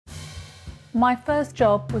My first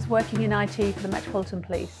job was working in IT for the Metropolitan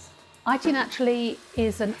Police. IT naturally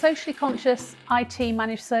is a socially conscious IT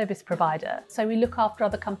managed service provider, so we look after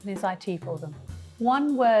other companies' IT for them.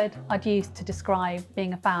 One word I'd use to describe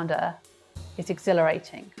being a founder is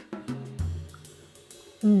exhilarating.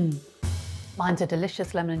 Mine's a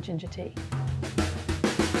delicious lemon and ginger tea.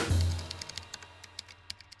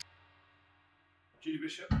 Julie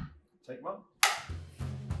Bishop, take one.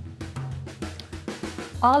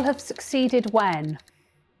 I'll have succeeded when?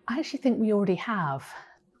 I actually think we already have.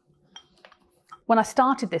 When I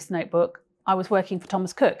started this notebook, I was working for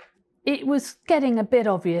Thomas Cook. It was getting a bit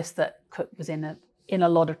obvious that Cook was in a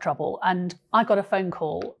lot of trouble, and I got a phone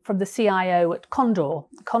call from the CIO at Condor.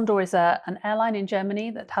 Condor is an airline in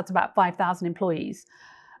Germany that has about 5,000 employees.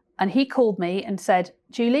 And he called me and said,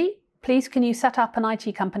 Julie, please can you set up an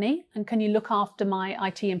IT company and can you look after my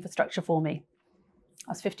IT infrastructure for me?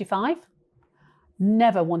 I was 55.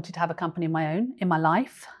 Never wanted to have a company of my own in my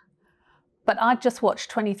life, but I'd just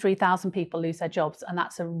watched 23,000 people lose their jobs, and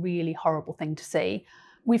that's a really horrible thing to see.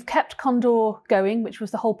 We've kept Condor going, which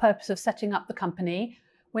was the whole purpose of setting up the company.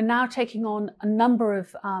 We're now taking on a number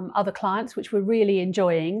of other clients, which we're really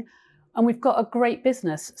enjoying, and we've got a great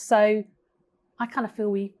business. So I kind of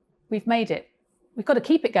feel we've made it. We've got to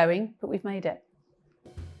keep it going, but we've made it.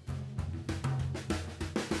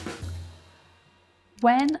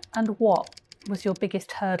 When and what was your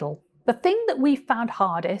biggest hurdle? The thing that we found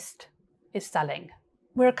hardest is selling.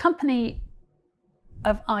 We're a company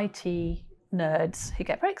of IT nerds who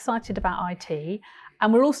get very excited about IT,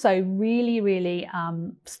 and we're also really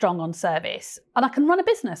strong on service. And I can run a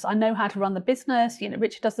business. I know how to run the business. You know,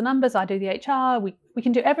 Richard does the numbers, I do the HR, we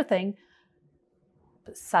can do everything.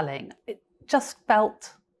 But selling, it just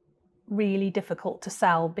felt really difficult to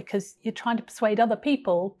sell because you're trying to persuade other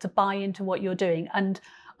people to buy into what you're doing. And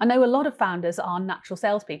I know a lot of founders are natural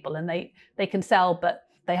salespeople and they can sell, but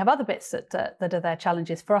they have other bits that are their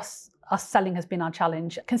challenges. For us selling has been our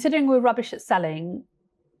challenge. Considering we're rubbish at selling,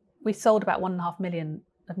 we sold about 1.5 million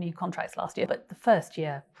of new contracts last year. But the first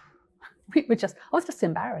year, I was just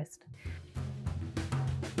embarrassed.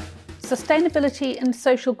 Sustainability and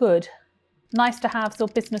social good, nice to haves or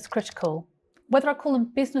business critical. Whether I call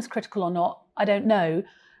them business critical or not, I don't know,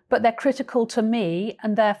 but they're critical to me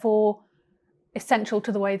and therefore essential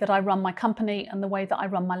to the way that I run my company and the way that I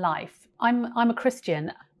run my life. I'm a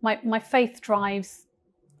Christian. My faith drives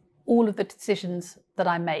all of the decisions that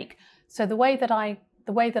I make. So the way that I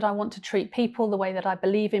want to treat people, the way that I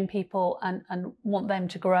believe in people and want them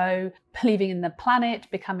to grow, believing in the planet,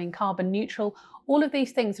 becoming carbon neutral, all of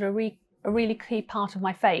these things are a really key part of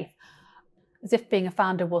my faith. As if being a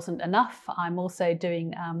founder wasn't enough, I'm also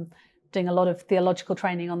doing a lot of theological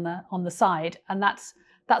training on the side, and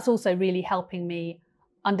that's also really helping me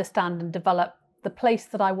understand and develop the place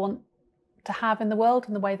that I want to have in the world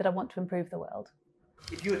and the way that I want to improve the world.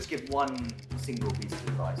 If you were to give one single piece of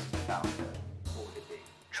advice to a founder, what would it be?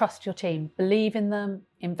 Trust your team, believe in them,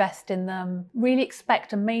 invest in them, really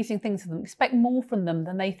expect amazing things from them, expect more from them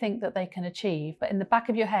than they think that they can achieve. But in the back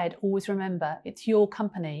of your head, always remember it's your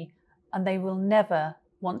company and they will never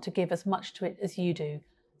want to give as much to it as you do.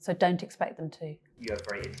 So don't expect them to. You have a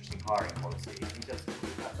very interesting hiring policy. Can you just talk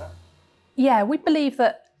about that? Yeah, we believe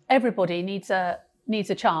that everybody needs a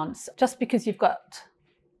chance. Just because you've got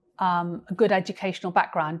a good educational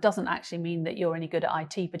background doesn't actually mean that you're any good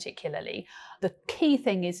at IT particularly. The key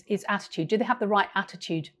thing is attitude. Do they have the right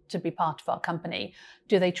attitude to be part of our company?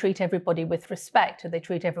 Do they treat everybody with respect? Do they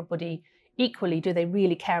treat everybody equally? Do they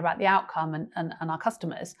really care about the outcome and our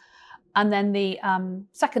customers? And then the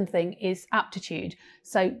second thing is aptitude.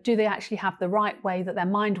 So do they actually have the right way that their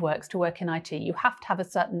mind works to work in IT? You have to have a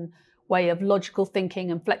certain way of logical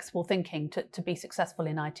thinking and flexible thinking to be successful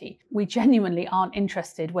in IT. We genuinely aren't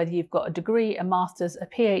interested whether you've got a degree, a master's, a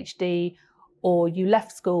PhD, or you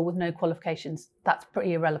left school with no qualifications. That's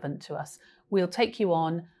pretty irrelevant to us. We'll take you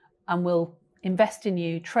on and we'll invest in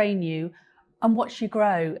you, train you, and watch you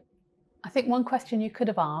grow. I think one question you could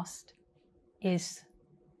have asked is,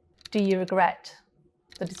 do you regret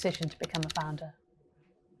the decision to become a founder?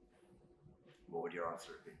 What would your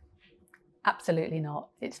answer be? Absolutely not.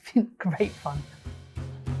 It's been great fun.